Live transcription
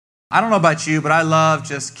I don't know about you, but I love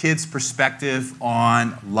just kids' perspective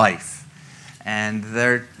on life. And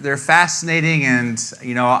they're fascinating, and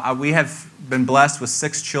we have been blessed with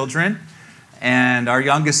 6 children, and our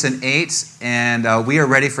youngest in 8, and we are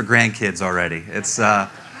ready for grandkids already.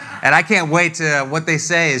 And I can't wait to, what they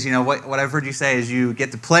say is, what I've heard you say is you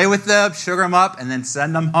get to play with them, sugar them up, and then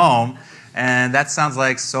send them home, and that sounds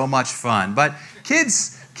like so much fun. But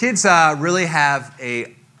kids really have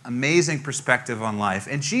a amazing perspective on life.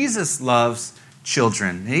 And Jesus loves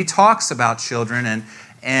children. And he talks about children.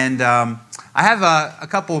 And I have a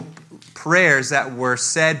couple prayers that were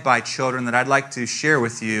said by children that I'd like to share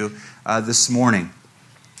with you this morning.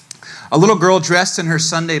 A little girl dressed in her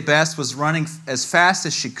Sunday best was running as fast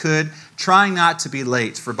as she could, trying not to be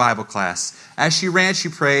late for Bible class. As she ran, she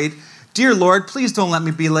prayed, "Dear Lord, please don't let me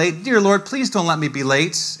be late. Dear Lord, please don't let me be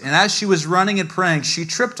late." And as she was running and praying, she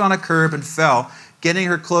tripped on a curb and fell, getting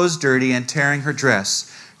her clothes dirty and tearing her dress.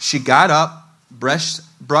 She got up,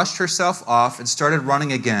 brushed herself off, and started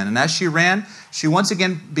running again. And as she ran, she once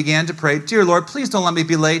again began to pray, "Dear Lord, please don't let me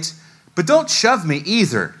be late, but don't shove me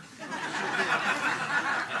either."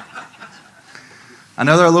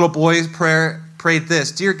 Another little boy prayed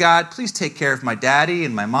this, "Dear God, please take care of my daddy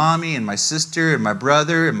and my mommy and my sister and my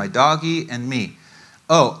brother and my doggy and me.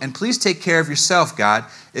 Oh, and please take care of yourself, God.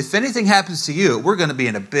 If anything happens to you, we're going to be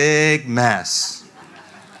in a big mess."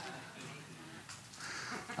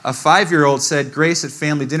 A 5-year-old said grace at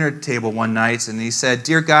family dinner table one night, and he said,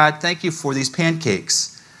 "Dear God, thank you for these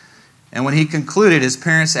pancakes." And when he concluded, his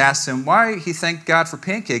parents asked him why he thanked God for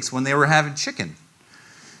pancakes when they were having chicken.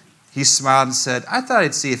 He smiled and said, "I thought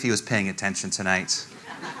I'd see if he was paying attention tonight."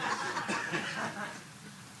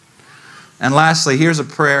 And lastly, here's a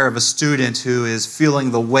prayer of a student who is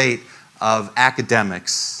feeling the weight of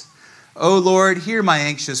academics. "Oh Lord, hear my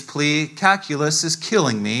anxious plea. Calculus is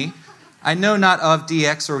killing me. I know not of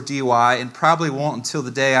dx or dy and probably won't until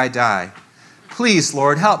the day I die. Please,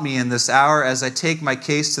 Lord, help me in this hour as I take my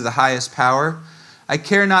case to the highest power. I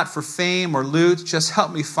care not for fame or loot, just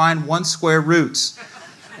help me find one square root.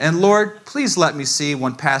 And Lord, please let me see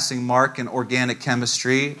one passing mark in organic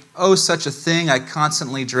chemistry. Oh, such a thing I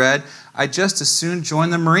constantly dread. I'd just as soon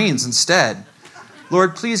join the Marines instead.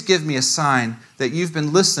 Lord, please give me a sign that you've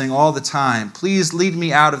been listening all the time. Please lead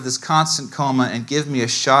me out of this constant coma and give me a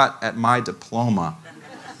shot at my diploma."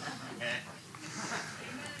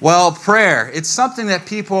 Well, prayer, it's something that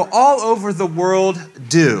people all over the world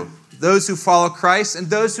do. Those who follow Christ and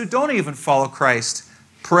those who don't even follow Christ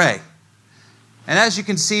pray. And as you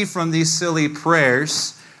can see from these silly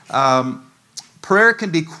prayers, prayer can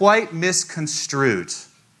be quite misconstrued.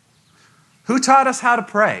 Who taught us how to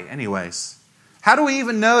pray, anyways? How do we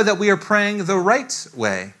even know that we are praying the right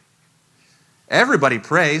way? Everybody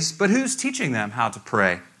prays, but who's teaching them how to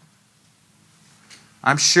pray?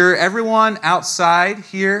 I'm sure everyone outside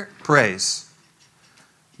here prays.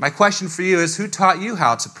 My question for you is, who taught you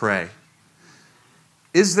how to pray?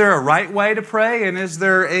 Is there a right way to pray, and is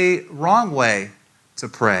there a wrong way to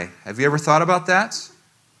pray? Have you ever thought about that?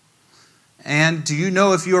 And do you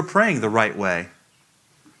know if you are praying the right way?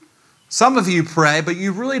 Some of you pray, but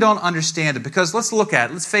you really don't understand it, because let's look at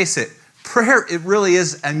it. Let's face it. Prayer, it really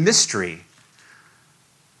is a mystery.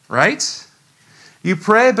 Right? You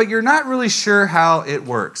pray, but you're not really sure how it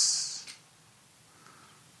works.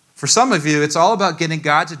 For some of you, it's all about getting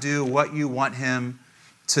God to do what you want Him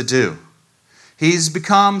to do. He's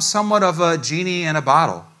become somewhat of a genie in a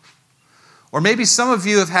bottle. Or maybe some of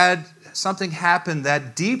you have had something happen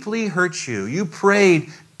that deeply hurt you. You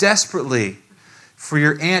prayed desperately for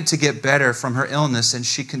your aunt to get better from her illness, and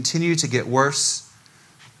she continued to get worse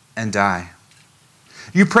and die.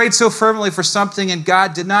 You prayed so fervently for something, and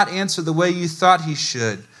God did not answer the way you thought He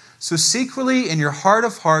should. So secretly, in your heart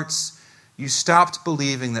of hearts, you stopped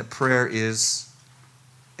believing that prayer is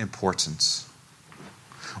important.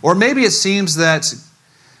 Or maybe it seems that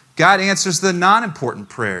God answers the non-important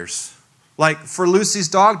prayers, like for Lucy's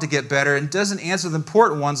dog to get better, and doesn't answer the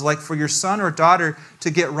important ones, like for your son or daughter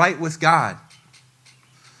to get right with God.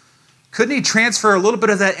 Couldn't He transfer a little bit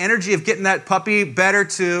of that energy of getting that puppy better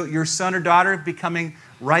to your son or daughter becoming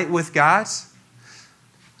right with God?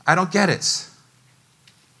 I don't get it.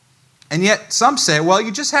 And yet some say, well,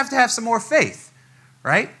 you just have to have some more faith,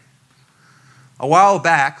 right? A while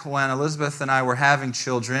back, when Elizabeth and I were having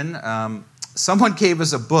children, someone gave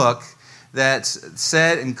us a book that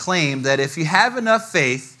said and claimed that if you have enough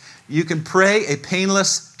faith, you can pray a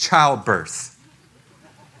painless childbirth.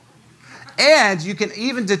 And you can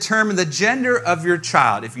even determine the gender of your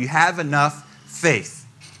child if you have enough faith.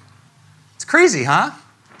 It's crazy, huh?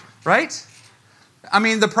 Right? I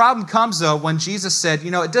mean, the problem comes, though, when Jesus said,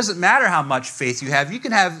 it doesn't matter how much faith you have. You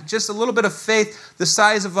can have just a little bit of faith the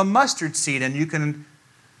size of a mustard seed, and you can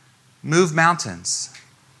move mountains.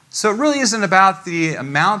 So it really isn't about the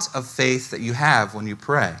amount of faith that you have when you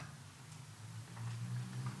pray.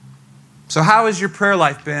 So how has your prayer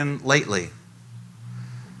life been lately?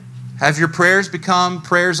 Have your prayers become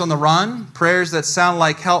prayers on the run? Prayers that sound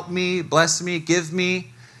like help me, bless me, give me?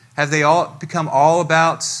 Have they all become all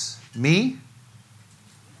about me?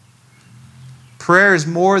 Prayer is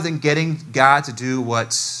more than getting God to do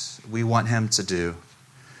what we want Him to do.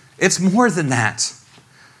 It's more than that.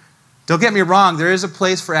 Don't get me wrong, there is a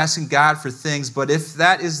place for asking God for things, but if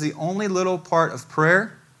that is the only little part of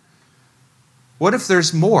prayer, what if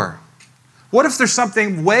there's more? What if there's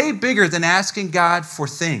something way bigger than asking God for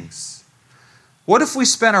things? What if we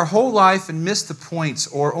spent our whole life and missed the point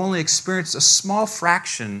or only experienced a small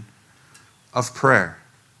fraction of prayer?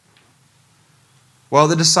 Well,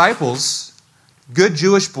 the disciples, good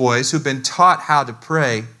Jewish boys who've been taught how to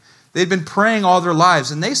pray, they'd been praying all their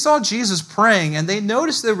lives, and they saw Jesus praying, and they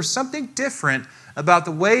noticed there was something different about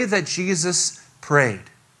the way that Jesus prayed.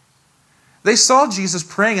 They saw Jesus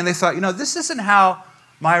praying, and they thought, this isn't how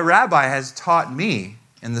my rabbi has taught me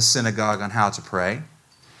in the synagogue on how to pray.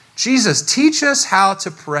 Jesus, teach us how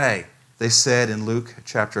to pray, they said in Luke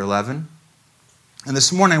chapter 11. And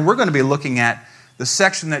this morning, we're going to be looking at the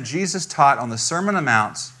section that Jesus taught on the Sermon on the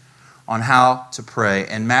Mount on how to pray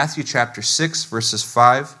in Matthew chapter 6, verses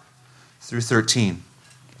 5 through 13.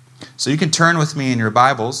 So you can turn with me in your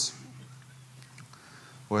Bibles,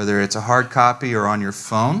 whether it's a hard copy or on your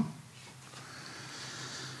phone.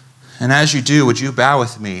 And as you do, would you bow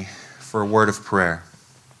with me for a word of prayer?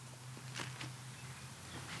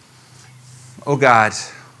 O God,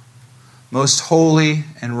 most holy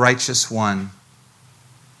and righteous one,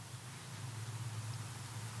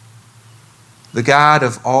 the God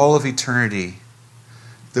of all of eternity,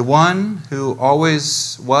 the one who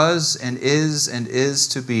always was and is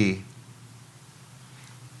to be,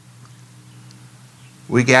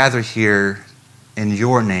 we gather here in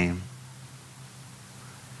your name.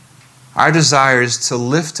 Our desire is to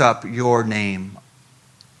lift up your name.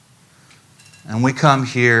 And we come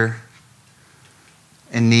here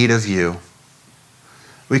in need of you.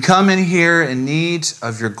 We come in here in need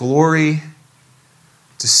of your glory,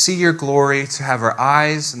 to see your glory, to have our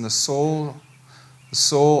eyes and the soul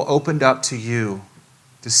opened up to you,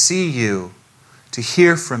 to see you, to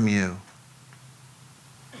hear from you.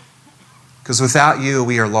 Because without you,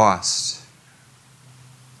 we are lost.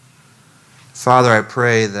 Father, I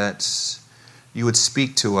pray that you would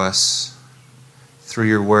speak to us through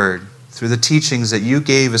your word, through the teachings that you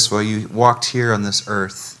gave us while you walked here on this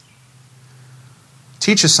earth.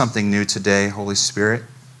 Teach us something new today, Holy Spirit.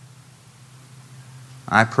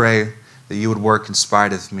 I pray that you would work in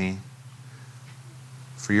spite of me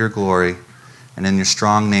for your glory. And in your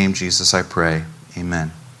strong name, Jesus, I pray.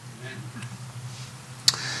 Amen.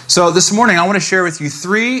 So this morning, I want to share with you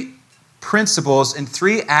 3 principles and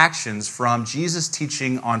 3 actions from Jesus'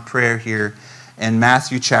 teaching on prayer here in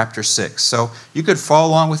Matthew chapter 6. So you could follow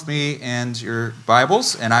along with me and your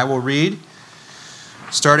Bibles, and I will read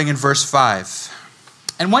starting in verse 5.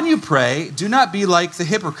 And when you pray, do not be like the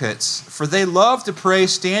hypocrites, for they love to pray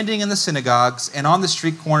standing in the synagogues and on the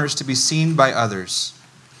street corners to be seen by others.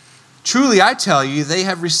 Truly, I tell you, they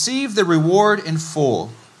have received the reward in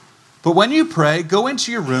full. But when you pray, go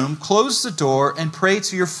into your room, close the door, and pray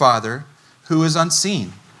to your Father who is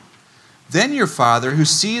unseen. Then your Father, who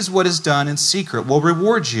sees what is done in secret, will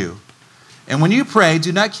reward you. And when you pray,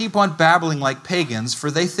 do not keep on babbling like pagans,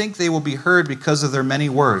 for they think they will be heard because of their many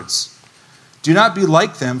words. Do not be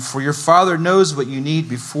like them, for your Father knows what you need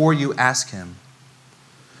before you ask Him.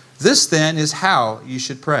 This then is how you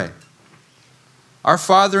should pray. Our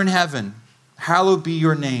Father in heaven, hallowed be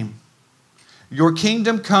your name. Your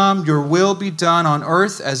kingdom come, your will be done on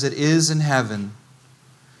earth as it is in heaven.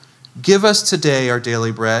 Give us today our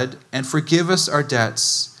daily bread, and forgive us our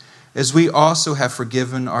debts, as we also have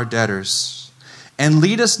forgiven our debtors. And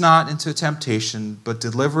lead us not into temptation, but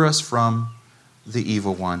deliver us from the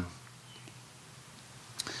evil one.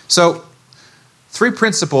 So, 3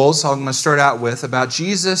 principles I'm going to start out with about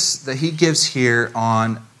Jesus that he gives here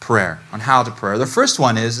on prayer, on how to pray. The first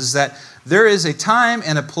one is that there is a time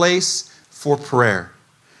and a place for prayer.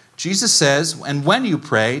 Jesus says, and when you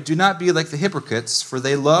pray, do not be like the hypocrites, for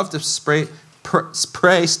they love to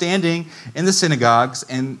pray standing in the synagogues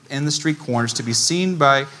and in the street corners to be seen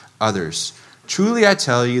by others. Truly I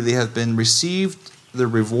tell you, they have been received the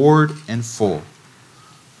reward in full.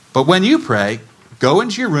 But when you pray, Go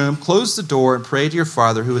into your room, close the door, and pray to your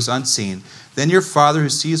Father who is unseen. Then your Father who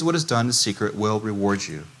sees what is done in secret will reward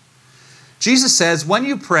you. Jesus says, when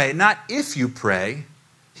you pray, not if you pray,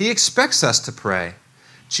 he expects us to pray.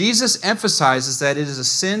 Jesus emphasizes that it is a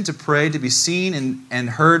sin to pray to be seen and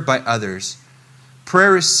heard by others.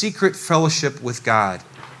 Prayer is secret fellowship with God.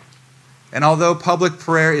 And although public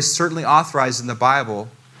prayer is certainly authorized in the Bible,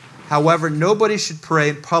 however, nobody should pray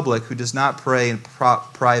in public who does not pray in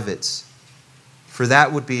private. For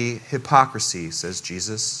that would be hypocrisy, says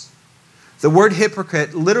Jesus. The word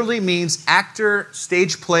hypocrite literally means actor,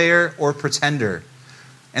 stage player, or pretender.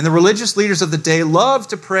 And the religious leaders of the day loved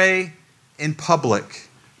to pray in public.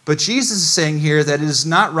 But Jesus is saying here that it is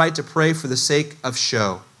not right to pray for the sake of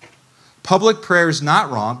show. Public prayer is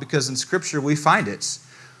not wrong because in Scripture we find it.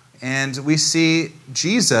 And we see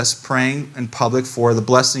Jesus praying in public for the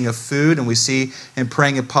blessing of food, and we see him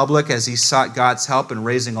praying in public as he sought God's help in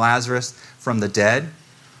raising Lazarus from the dead.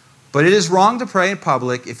 But it is wrong to pray in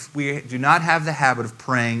public if we do not have the habit of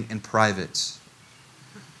praying in private.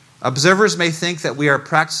 Observers may think that we are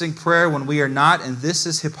practicing prayer when we are not, and this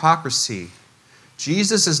is hypocrisy.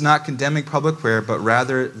 Jesus is not condemning public prayer, but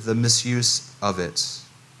rather the misuse of it.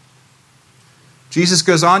 Jesus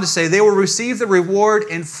goes on to say, they will receive the reward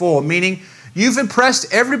in full, meaning you've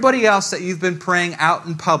impressed everybody else that you've been praying out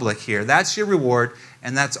in public here. That's your reward,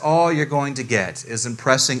 and that's all you're going to get, is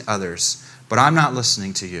impressing others. But I'm not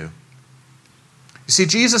listening to you. You see,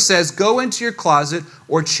 Jesus says, go into your closet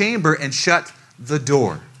or chamber and shut the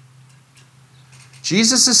door.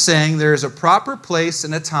 Jesus is saying there is a proper place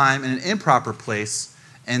and a time and an improper place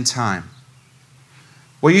and time.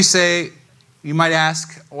 Well, you might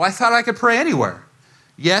ask, well, I thought I could pray anywhere.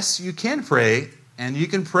 Yes, you can pray, and you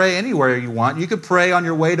can pray anywhere you want. You could pray on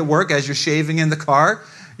your way to work as you're shaving in the car.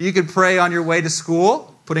 You could pray on your way to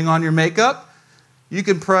school, putting on your makeup. You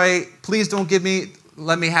can pray, please don't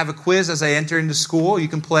let me have a quiz as I enter into school. You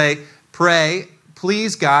can pray,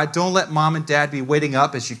 please God, don't let mom and dad be waiting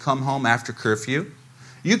up as you come home after curfew.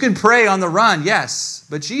 You can pray on the run, yes,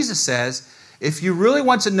 but Jesus says, if you really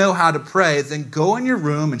want to know how to pray, then go in your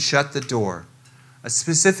room and shut the door. A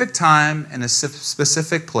specific time and a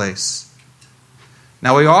specific place.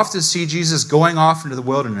 Now we often see Jesus going off into the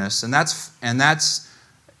wilderness, and that's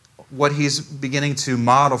what he's beginning to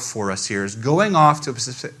model for us here, is going off to a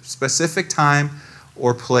specific time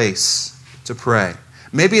or place to pray.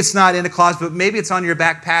 Maybe it's not in a closet, but maybe it's on your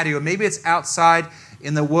back patio. Maybe it's outside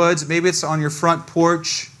in the woods. Maybe it's on your front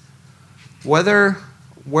porch. Where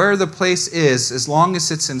the place is, as long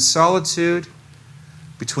as it's in solitude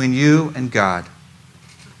between you and God.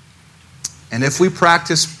 And if we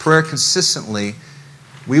practice prayer consistently,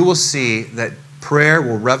 we will see that prayer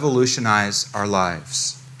will revolutionize our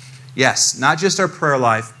lives. Yes, not just our prayer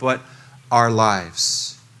life, but our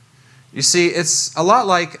lives. You see, it's a lot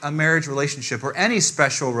like a marriage relationship or any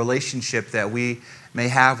special relationship that we may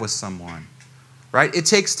have with someone, right? It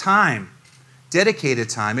takes time, dedicated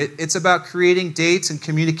time. It's about creating dates and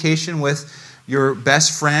communication with your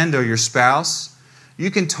best friend or your spouse.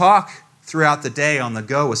 You can talk throughout the day on the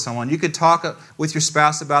go with someone. You could talk with your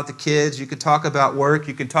spouse about the kids. You could talk about work.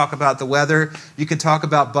 You can talk about the weather. You can talk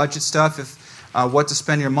about budget stuff, what to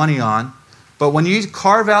spend your money on. But when you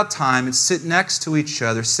carve out time and sit next to each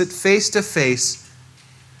other, sit face to face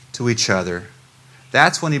to each other,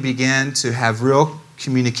 that's when you begin to have real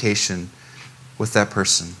communication with that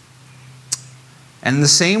person. And in the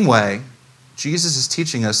same way, Jesus is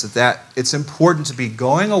teaching us that it's important to be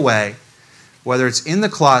going away, whether it's in the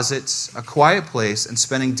closet, a quiet place, and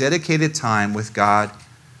spending dedicated time with God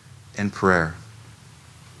in prayer.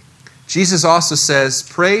 Jesus also says,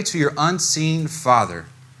 pray to your unseen Father.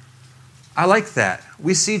 I like that.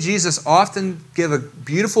 We see Jesus often give a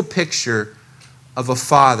beautiful picture of a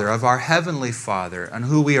Father, of our Heavenly Father, and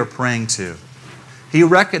who we are praying to. He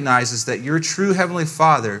recognizes that your true Heavenly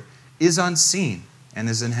Father is unseen and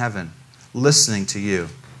is in heaven, listening to you.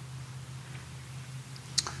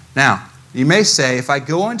 Now, you may say, if I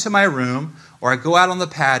go into my room or I go out on the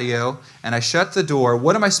patio and I shut the door,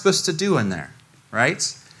 what am I supposed to do in there?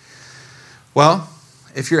 Right? Well,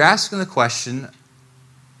 if you're asking the question,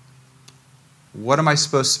 what am I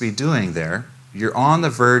supposed to be doing there? You're on the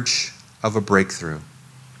verge of a breakthrough.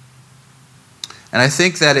 And I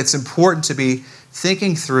think that it's important to be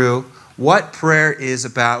thinking through what prayer is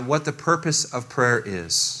about, what the purpose of prayer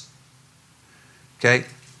is. Okay?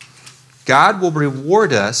 God will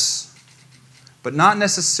reward us, but not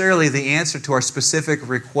necessarily the answer to our specific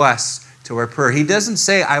requests to our prayer. He doesn't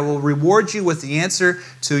say, I will reward you with the answer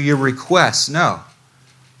to your requests. No.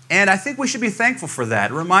 And I think we should be thankful for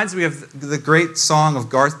that. It reminds me of the great song of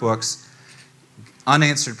Garth Brooks,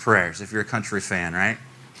 unanswered prayers, if you're a country fan, right?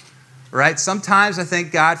 Right? Sometimes I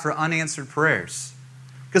thank God for unanswered prayers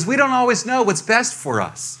because we don't always know what's best for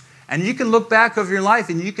us. And you can look back over your life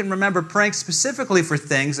and you can remember praying specifically for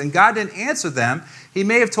things and God didn't answer them. He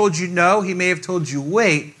may have told you no, He may have told you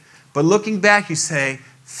wait, but looking back you say,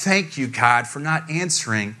 thank you, God, for not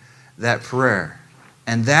answering that prayer.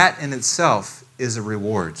 And that in itself is a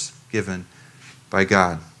reward given by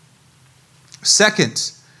God.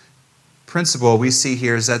 Second principle we see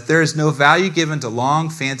here is that there is no value given to long,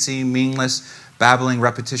 fancy, meaningless, babbling,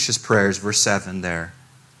 repetitious prayers. Verse 7 there.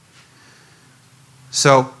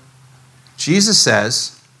 So, Jesus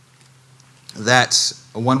says that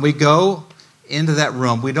when we go into that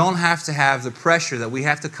room, we don't have to have the pressure that we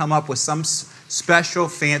have to come up with some special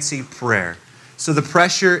fancy prayer. So the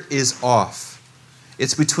pressure is off.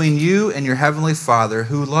 It's between you and your Heavenly Father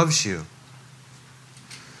who loves you.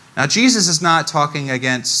 Now, Jesus is not talking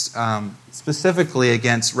specifically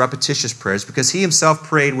against repetitious prayers because He Himself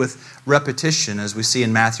prayed with repetition, as we see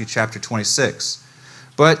in Matthew chapter 26.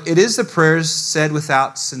 But it is the prayers said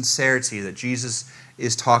without sincerity that Jesus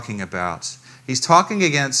is talking about. He's talking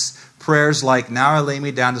against prayers like, now I lay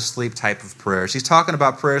me down to sleep type of prayers. He's talking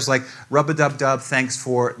about prayers like, rub-a-dub-dub, thanks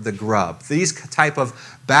for the grub. These type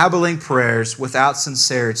of babbling prayers without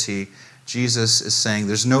sincerity, Jesus is saying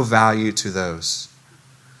there's no value to those.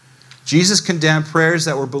 Jesus condemned prayers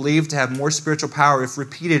that were believed to have more spiritual power if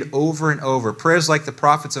repeated over and over. Prayers like the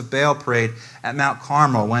prophets of Baal prayed at Mount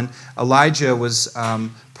Carmel when Elijah was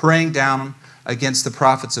praying down against the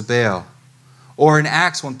prophets of Baal. Or in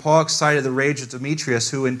Acts when Paul excited the rage of Demetrius,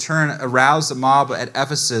 who in turn aroused the mob at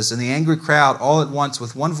Ephesus, and the angry crowd all at once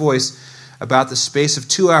with one voice about the space of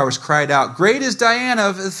 2 hours cried out, "Great is Diana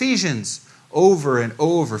of Ephesians," over and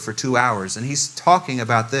over for 2 hours. And he's talking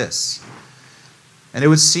about this. And it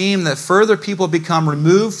would seem that further people become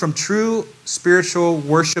removed from true spiritual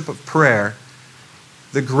worship of prayer,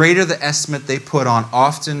 the greater the estimate they put on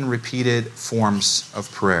often repeated forms of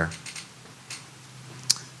prayer.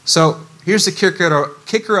 So here's the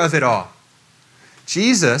kicker of it all.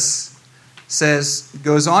 Jesus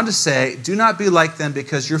goes on to say, do not be like them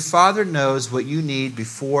because your Father knows what you need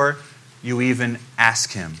before you even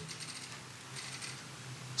ask Him.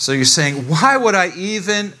 So you're saying, why would I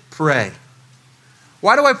even pray?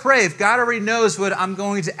 Why do I pray if God already knows what I'm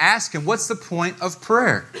going to ask Him? What's the point of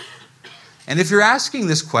prayer? And if you're asking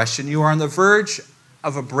this question, you are on the verge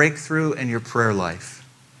of a breakthrough in your prayer life.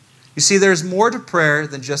 You see, there's more to prayer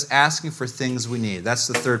than just asking for things we need. That's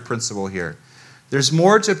the third principle here. There's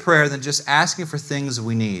more to prayer than just asking for things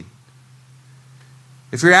we need.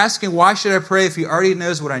 If you're asking, why should I pray if He already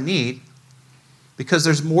knows what I need? Because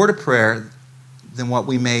there's more to prayer than what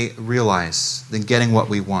we may realize, than getting what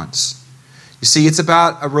we want. You see, it's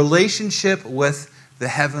about a relationship with the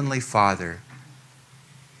Heavenly Father.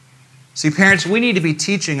 See, parents, we need to be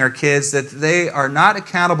teaching our kids that they are not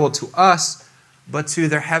accountable to us, but to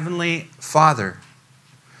their Heavenly Father.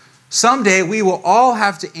 Someday, we will all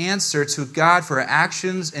have to answer to God for our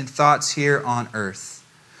actions and thoughts here on earth.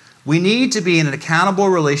 We need to be in an accountable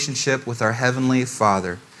relationship with our Heavenly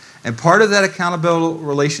Father. And part of that accountable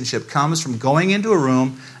relationship comes from going into a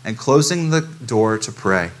room and closing the door to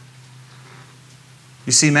pray.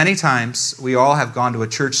 You see, many times we all have gone to a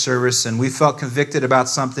church service and we felt convicted about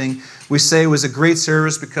something. We say it was a great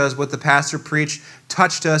service because what the pastor preached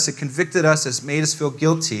touched us, it convicted us, it made us feel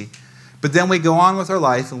guilty. But then we go on with our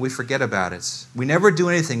life and we forget about it. We never do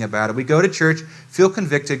anything about it. We go to church, feel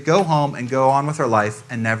convicted, go home, and go on with our life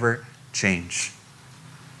and never change.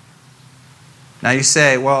 Now you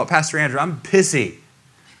say, well, Pastor Andrew, I'm busy.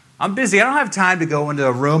 I don't have time to go into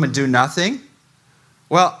a room and do nothing.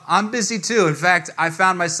 Well, I'm busy too. In fact, I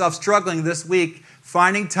found myself struggling this week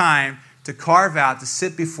finding time to carve out to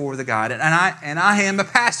sit before the God. And I am a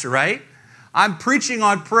pastor, right? I'm preaching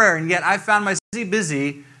on prayer, and yet I found myself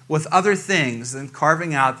busy with other things than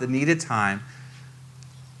carving out the needed time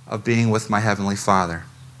of being with my Heavenly Father.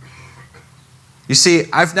 You see,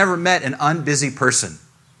 I've never met an unbusy person,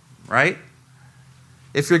 right?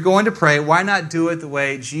 If you're going to pray, why not do it the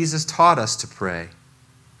way Jesus taught us to pray?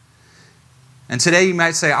 And today you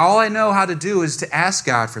might say, all I know how to do is to ask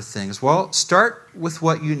God for things. Well, start with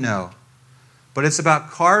what you know. But it's about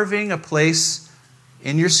carving a place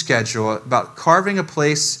in your schedule, about carving a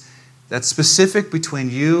place that's specific between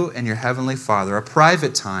you and your Heavenly Father, a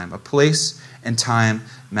private time, a place and time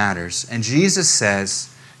matters. And Jesus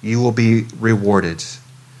says you will be rewarded.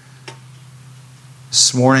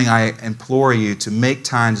 This morning I implore you to make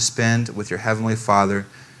time to spend with your Heavenly Father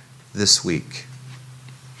this week.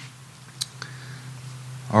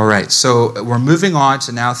 All right, so we're moving on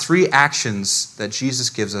to now 3 actions that Jesus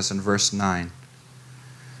gives us in verse 9.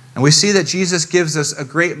 And we see that Jesus gives us a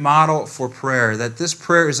great model for prayer, that this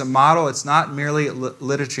prayer is a model. It's not merely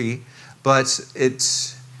liturgy, but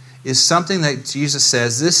it is something that Jesus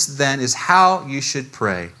says, this then is how you should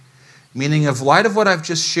pray. Meaning, of light of what I've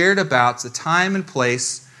just shared about, the time and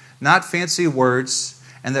place, not fancy words,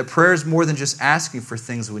 and that prayer is more than just asking for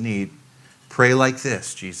things we need. Pray like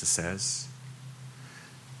this, Jesus says.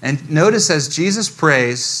 And notice as Jesus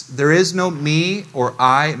prays, there is no me or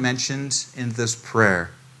I mentioned in this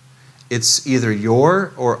prayer. It's either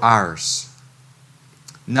your or ours.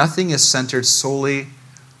 Nothing is centered solely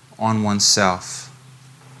on oneself.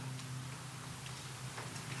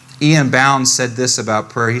 Ian Bounds said this about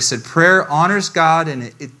prayer. He said, prayer honors God and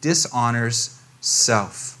it dishonors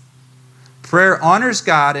self. Prayer honors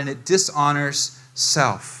God and it dishonors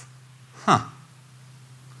self.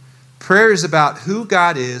 Prayer is about who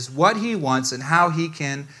God is, what He wants, and how He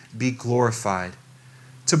can be glorified.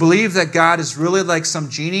 To believe that God is really like some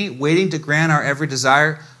genie waiting to grant our every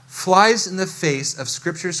desire flies in the face of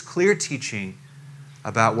Scripture's clear teaching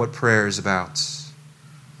about what prayer is about.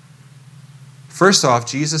 First off,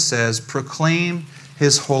 Jesus says, proclaim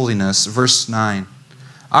His holiness. Verse 9,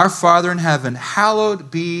 our Father in heaven, hallowed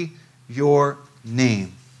be your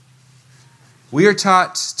name. We are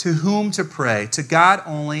taught to whom to pray, to God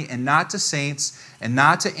only, and not to saints, and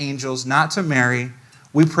not to angels, not to Mary.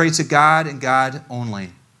 We pray to God and God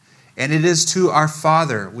only. And it is to our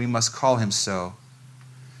Father we must call Him so.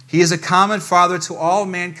 He is a common Father to all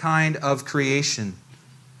mankind of creation.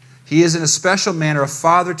 He is in a special manner a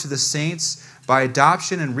Father to the saints by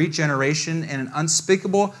adoption and regeneration, and an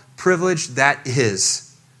unspeakable privilege that is.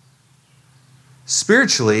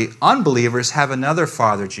 Spiritually, unbelievers have another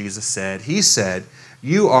father, Jesus said. He said,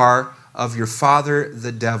 you are of your father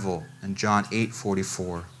the devil, in John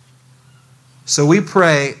 8:44. So we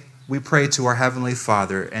pray to our Heavenly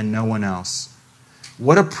Father and no one else.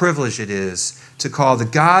 What a privilege it is to call the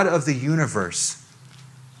God of the universe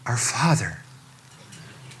our Father.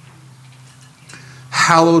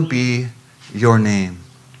 Hallowed be your name.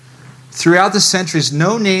 Throughout the centuries,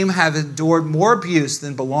 no name have endured more abuse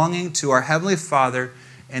than belonging to our Heavenly Father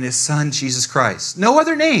and His Son, Jesus Christ. No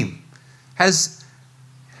other name has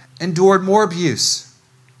endured more abuse.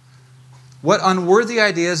 What unworthy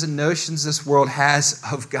ideas and notions this world has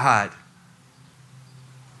of God.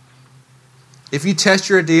 If you test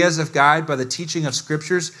your ideas of God by the teaching of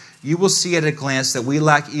Scriptures, you will see at a glance that we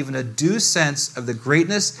lack even a due sense of the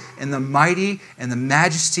greatness and the mighty and the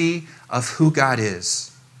majesty of who God is.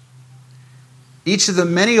 Each of the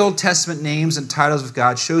many Old Testament names and titles of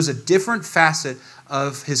God shows a different facet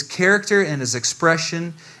of His character and His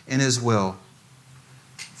expression in His will.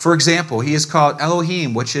 For example, He is called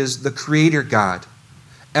Elohim, which is the Creator God.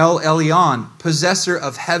 El Elyon, possessor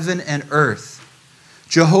of heaven and earth.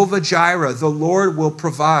 Jehovah Jireh, the Lord will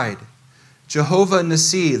provide. Jehovah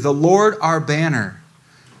Nissi, the Lord our banner.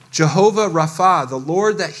 Jehovah Rapha, the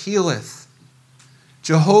Lord that healeth.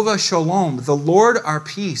 Jehovah Shalom, the Lord our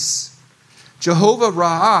peace. Jehovah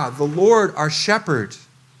Ra'ah, the Lord our shepherd.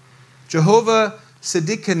 Jehovah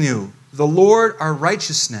Siddiqenu, the Lord our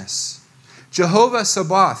righteousness. Jehovah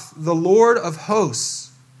Sabaoth, the Lord of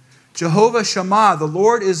hosts. Jehovah Shammah, the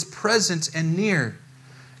Lord is present and near.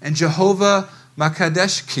 And Jehovah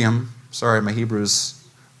Makadeshkim, sorry, my Hebrew is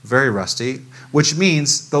very rusty, which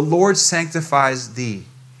means the Lord sanctifies thee.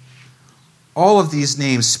 All of these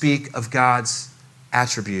names speak of God's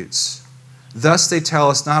attributes. Thus they tell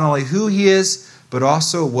us not only who He is, but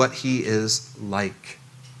also what He is like.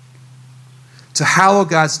 To hallow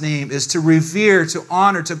God's name is to revere, to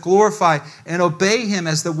honor, to glorify, and obey Him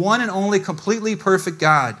as the one and only completely perfect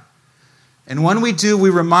God. And when we do, we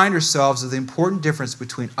remind ourselves of the important difference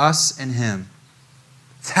between us and Him.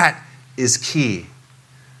 That is key.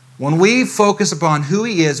 When we focus upon who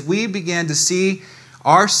He is, we begin to see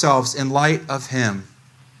ourselves in light of Him.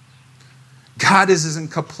 God is in a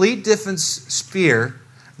complete different sphere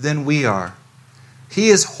than we are. He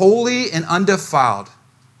is holy and undefiled.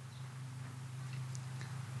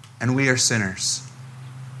 And we are sinners.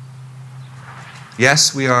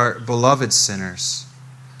 Yes, we are beloved sinners.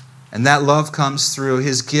 And that love comes through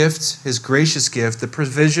His gift, His gracious gift, the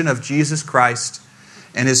provision of Jesus Christ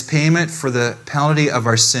and His payment for the penalty of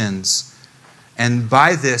our sins. And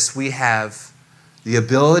by this we have the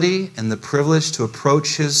ability and the privilege to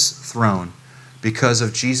approach His throne because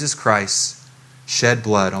of Jesus Christ's shed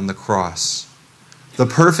blood on the cross. The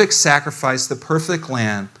perfect sacrifice, the perfect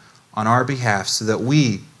lamb on our behalf so that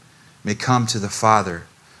we may come to the Father,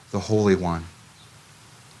 the Holy One.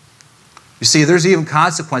 You see, there's even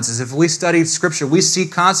consequences. If we study Scripture, we see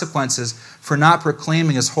consequences for not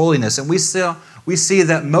proclaiming His holiness. And we see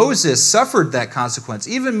that Moses suffered that consequence.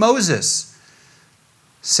 Even Moses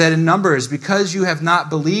said in Numbers, because you have not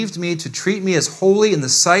believed me to treat me as holy in the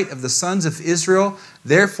sight of the sons of Israel,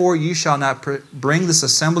 therefore you shall not bring this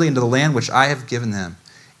assembly into the land which I have given them.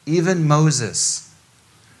 Even Moses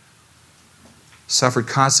suffered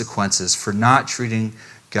consequences for not treating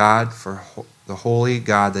God for the holy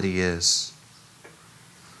God that He is.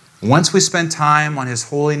 Once we spend time on His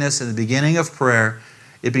holiness in the beginning of prayer,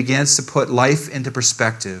 it begins to put life into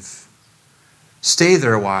perspective. Stay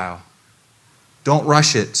there a while. Don't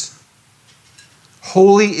rush it.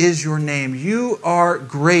 Holy is your name. You are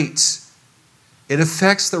great. It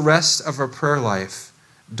affects the rest of our prayer life.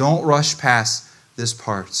 Don't rush past this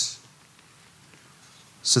part.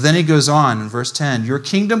 So then he goes on in verse 10, your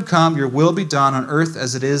kingdom come, your will be done on earth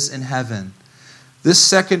as it is in heaven. This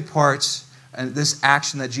second part, and this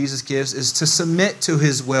action that Jesus gives, is to submit to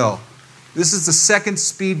His will. This is the second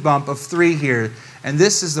speed bump of 3 here. And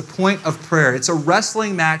this is the point of prayer. It's a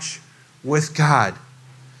wrestling match with God.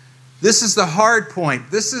 This is the hard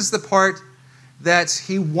point. This is the part that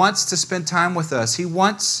He wants to spend time with us. He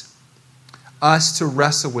wants us to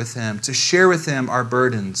wrestle with Him, to share with Him our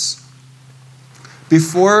burdens.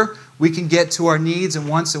 Before we can get to our needs and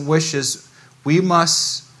wants and wishes, we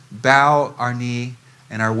must bow our knee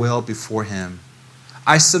and our will before Him.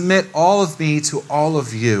 I submit all of me to all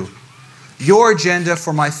of you. Your agenda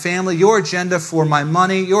for my family, your agenda for my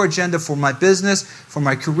money, your agenda for my business, for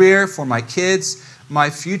my career, for my kids, my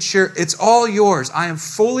future, it's all yours. I am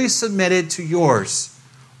fully submitted to yours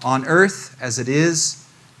on earth as it is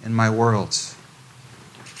in my world.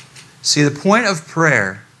 See, the point of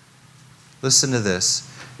prayer, listen to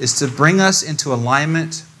this, is to bring us into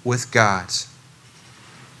alignment with God.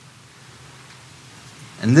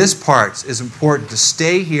 And this part is important to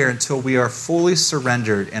stay here until we are fully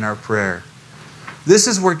surrendered in our prayer. This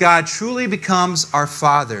is where God truly becomes our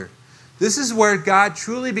Father. This is where God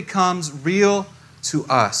truly becomes real to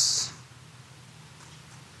us.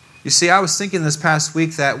 You see, I was thinking this past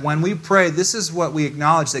week that when we pray, this is what we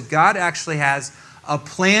acknowledge, that God actually has a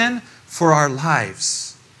plan for our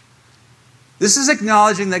lives. This is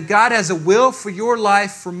acknowledging that God has a will for your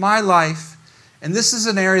life, for my life, and this is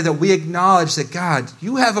an area that we acknowledge that, God,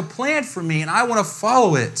 you have a plan for me and I want to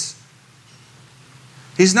follow it.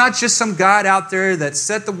 He's not just some God out there that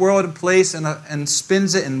set the world in place and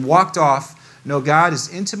spins it and walked off. No, God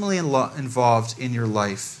is intimately involved in your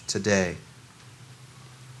life today.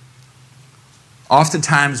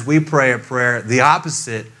 Oftentimes we pray a prayer the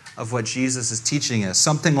opposite of what Jesus is teaching us.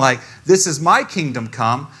 Something like, this is my kingdom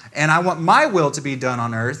come, and I want my will to be done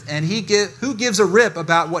on earth, and who gives a rip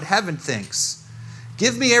about what heaven thinks?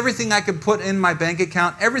 Give me everything I can put in my bank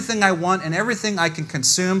account, everything I want and everything I can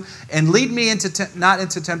consume, and lead me not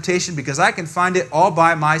into temptation because I can find it all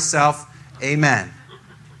by myself. Amen.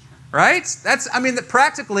 Right?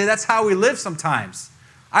 Practically that's how we live sometimes.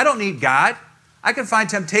 I don't need God. I can find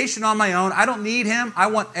temptation on my own. I don't need Him. I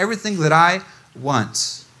want everything that I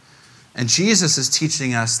want. And Jesus is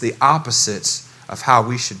teaching us the opposite of how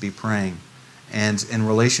we should be praying and in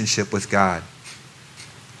relationship with God.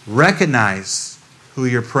 Recognize who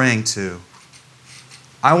you're praying to.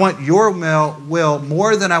 I want your will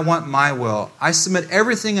more than I want my will. I submit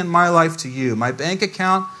everything in my life to you. My bank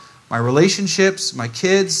account, my relationships, my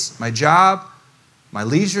kids, my job, my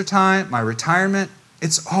leisure time, my retirement.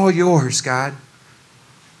 It's all yours, God.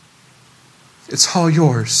 It's all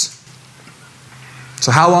yours.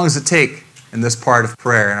 So how long does it take in this part of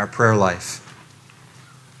prayer, in our prayer life?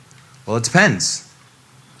 Well, it depends.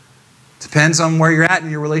 It depends on where you're at in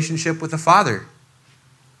your relationship with the Father.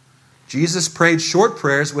 Jesus prayed short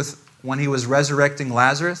prayers when He was resurrecting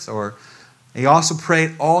Lazarus, or He also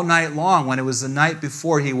prayed all night long when it was the night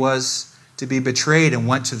before He was to be betrayed and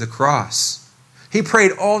went to the cross. He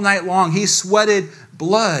prayed all night long. He sweated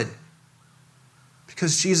blood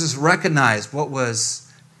because Jesus recognized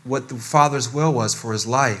what the Father's will was for His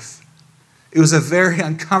life. It was a very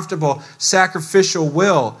uncomfortable, sacrificial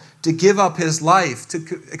will to give up His life, to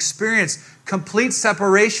experience complete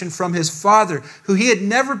separation from His Father, who He had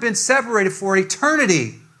never been separated for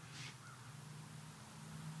eternity.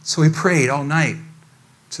 So He prayed all night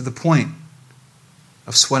to the point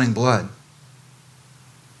of sweating blood.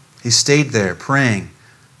 He stayed there praying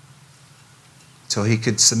till He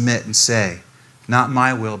could submit and say, not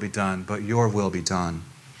my will be done, but your will be done,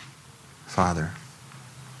 Father.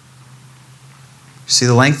 See,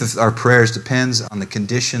 the length of our prayers depends on the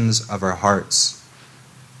conditions of our hearts.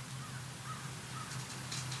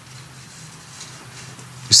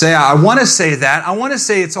 You say, I want to say that. I want to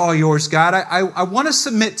say it's all yours, God. I want to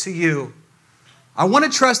submit to you. I want to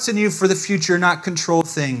trust in you for the future, not control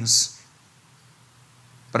things.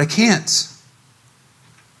 But I can't.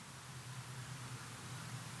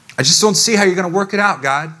 I just don't see how you're going to work it out,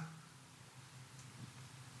 God.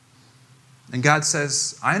 And God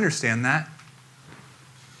says, I understand that.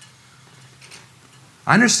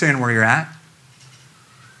 I understand where you're at.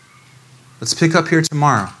 Let's pick up here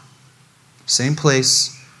tomorrow. Same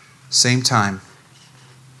place, same time.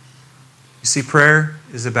 You see, prayer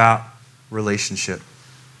is about relationship.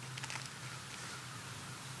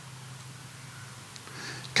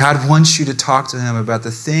 God wants you to talk to him about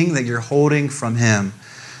the thing that you're holding from him,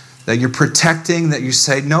 that you're protecting, that you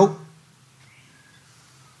say, nope.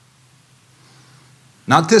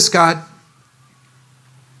 Not this, God.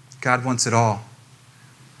 God wants it all.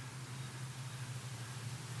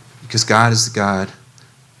 Because God is the God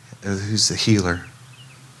who's the healer.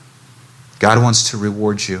 God wants to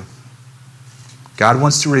reward you. God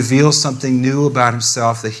wants to reveal something new about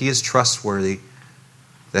himself, that he is trustworthy,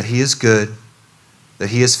 that he is good, that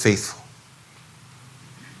he is faithful.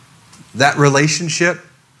 That relationship,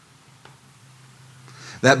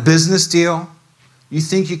 that business deal, you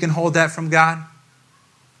think you can hold that from God?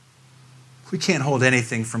 We can't hold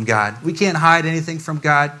anything from God. We can't hide anything from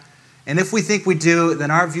God. And if we think we do,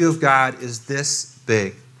 then our view of God is this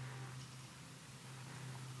big.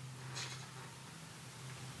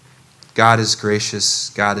 God is gracious.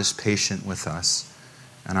 God is patient with us.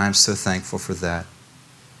 And I'm so thankful for that.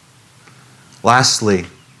 Lastly,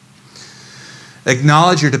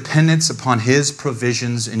 acknowledge your dependence upon his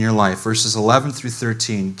provisions in your life. Verses 11 through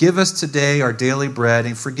 13. Give us today our daily bread,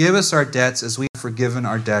 and forgive us our debts as we have forgiven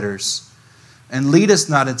our debtors. And lead us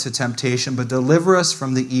not into temptation, but deliver us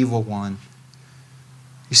from the evil one.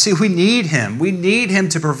 You see, we need him. We need him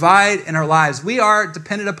to provide in our lives. We are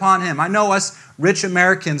dependent upon him. I know us rich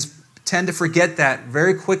Americans tend to forget that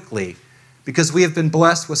very quickly because we have been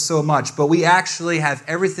blessed with so much. But we actually have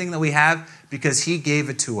everything that we have because he gave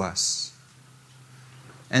it to us.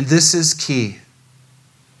 And this is key.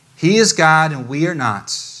 He is God and we are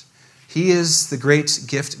not. He is the great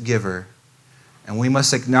gift giver. And we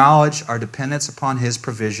must acknowledge our dependence upon his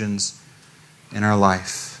provisions in our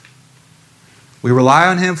life. We rely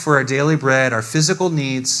on him for our daily bread, our physical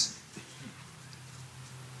needs.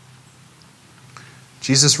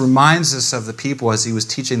 Jesus reminds us of the people as he was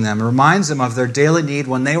teaching them. He reminds them of their daily need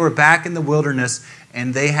when they were back in the wilderness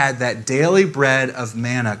and they had that daily bread of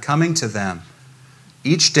manna coming to them.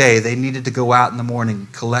 Each day they needed to go out in the morning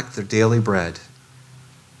and collect their daily bread.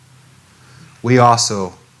 We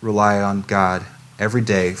also rely on God every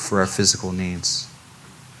day for our physical needs.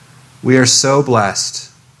 We are so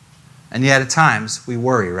blessed. And yet at times we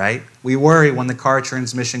worry, right? We worry when the car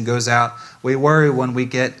transmission goes out. We worry when we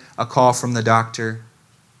get a call from the doctor.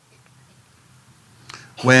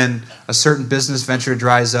 When a certain business venture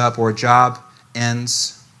dries up or a job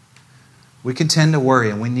ends. We can tend to worry,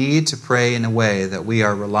 and we need to pray in a way that we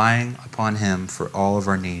are relying upon him for all of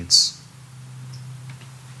our needs.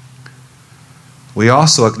 We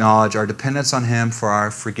also acknowledge our dependence on him for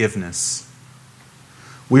our forgiveness.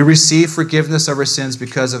 We receive forgiveness of our sins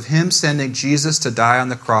because of him sending Jesus to die on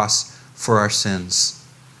the cross for our sins.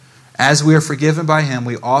 As we are forgiven by him,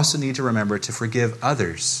 we also need to remember to forgive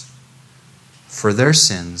others for their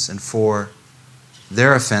sins and for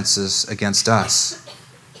their offenses against us.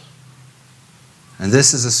 And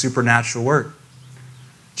this is a supernatural work.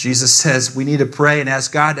 Jesus says we need to pray and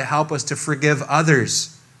ask God to help us to forgive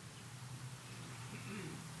others.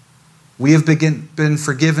 We have been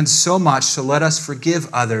forgiven so much, so let us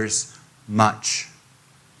forgive others much.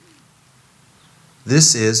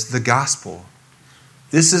 This is the gospel.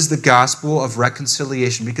 This is the gospel of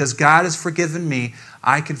reconciliation. Because God has forgiven me,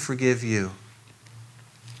 I can forgive you.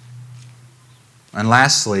 And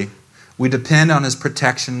lastly, we depend on his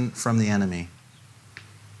protection from the enemy.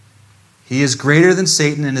 He is greater than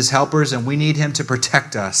Satan and his helpers, and we need him to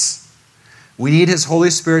protect us. We need his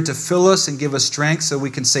Holy Spirit to fill us and give us strength so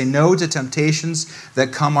we can say no to temptations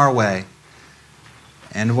that come our way.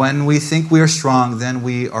 And when we think we are strong, then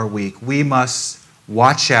we are weak. We must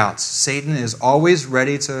watch out. Satan is always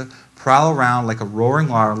ready to prowl around like a roaring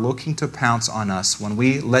lion looking to pounce on us. When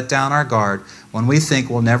we let down our guard, when we think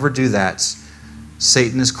we'll never do that,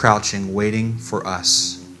 Satan is crouching, waiting for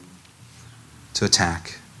us to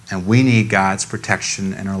attack. And we need God's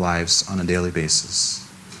protection in our lives on a daily basis.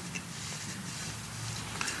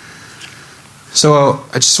 So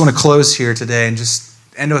I just want to close here today and just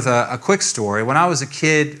end with a quick story. When I was a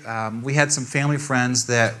kid, we had some family friends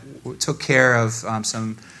that took care of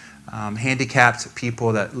some handicapped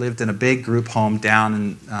people that lived in a big group home down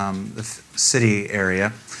in the city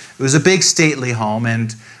area. It was a big stately home,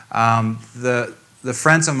 and the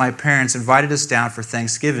friends of my parents invited us down for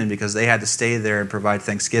Thanksgiving because they had to stay there and provide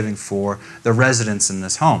Thanksgiving for the residents in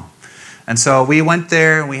this home. And so we went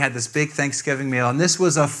there and we had this big Thanksgiving meal, and this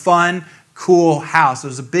was a fun, cool house. It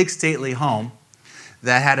was a big stately home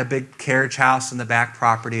that had a big carriage house in the back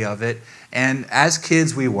property of it. And as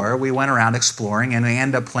kids we went around exploring, and we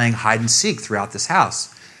ended up playing hide and seek throughout this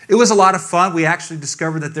house. It was a lot of fun. We actually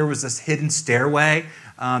discovered that there was this hidden stairway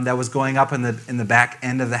that was going up in the back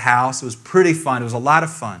end of the house. It was pretty fun. It was a lot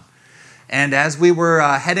of fun. And as we were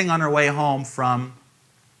heading on our way home from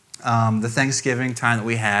the Thanksgiving time that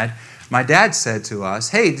we had, my dad said to us,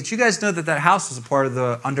 "Hey, did you guys know that house was a part of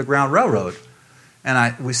the Underground Railroad?"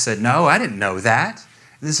 And we said, "No, I didn't know that."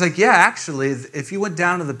 And it's like, yeah, actually, if you went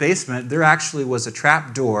down to the basement, there actually was a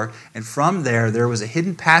trap door, and from there was a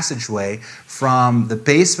hidden passageway from the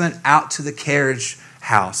basement out to the carriage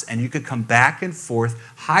house, and you could come back and forth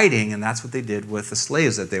hiding, and that's what they did with the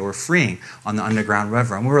slaves that they were freeing on the Underground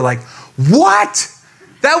River. And we were like, what?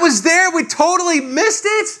 That was there? We totally missed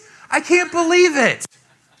it? I can't believe it.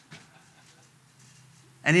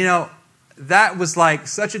 And that was like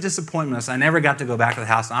such a disappointment. I never got to go back to the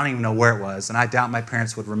house. I don't even know where it was, and I doubt my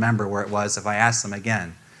parents would remember where it was if I asked them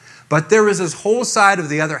again. But there was this whole side of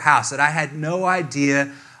the other house that I had no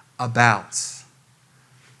idea about.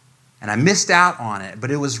 And I missed out on it, but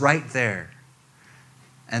it was right there.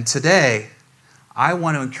 And today, I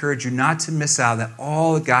want to encourage you not to miss out on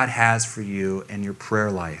all that God has for you in your prayer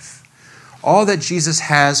life. All that Jesus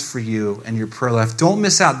has for you in your prayer life. Don't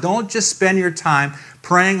miss out. Don't just spend your time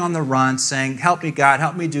praying on the run, saying, "Help me, God,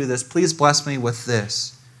 help me do this. Please bless me with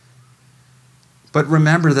this." But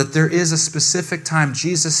remember that there is a specific time.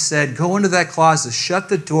 Jesus said, go into that closet, shut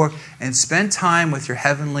the door, and spend time with your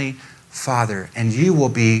heavenly Father, and you will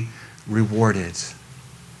be rewarded.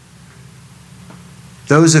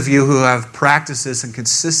 Those of you who have practiced this and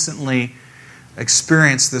consistently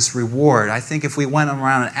experience this reward, I think if we went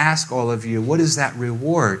around and asked all of you, what is that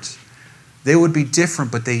reward? They would be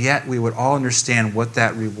different, but yet we would all understand what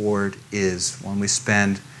that reward is when we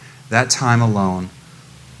spend that time alone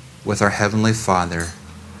with our Heavenly Father,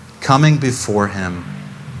 coming before Him,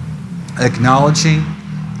 acknowledging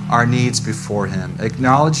our needs before Him,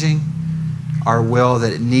 acknowledging our will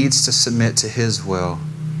that it needs to submit to His will,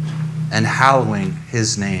 and hallowing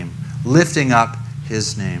His name, lifting up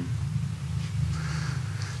His name.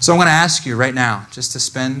 So I'm going to ask you right now just to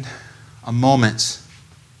spend a moment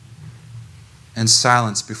in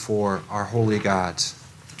silence before our holy God.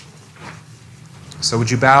 So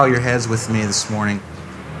would you bow your heads with me this morning?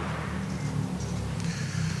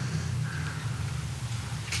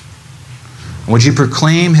 Would you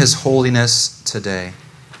proclaim His holiness today?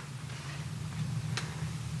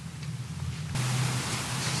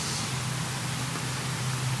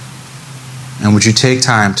 And would you take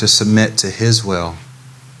time to submit to His will?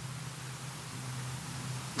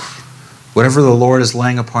 Whatever the Lord is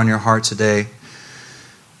laying upon your heart today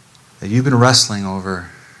that you've been wrestling over,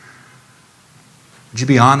 would you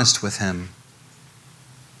be honest with Him?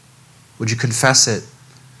 Would you confess it?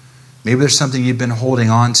 Maybe there's something you've been holding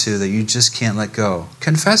on to that you just can't let go.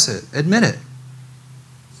 Confess it. Admit it.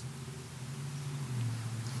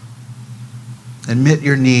 Admit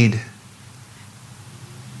your need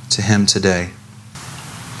to Him today.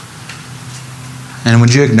 And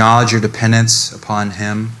would you acknowledge your dependence upon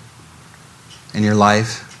Him in your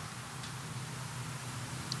life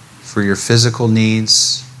for your physical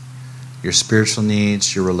needs, your spiritual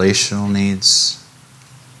needs, your relational needs,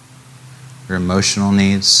 your emotional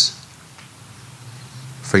needs,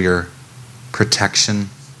 for your protection.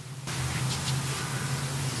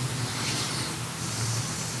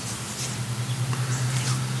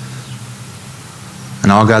 And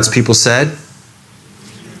all God's people said,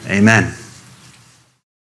 Amen.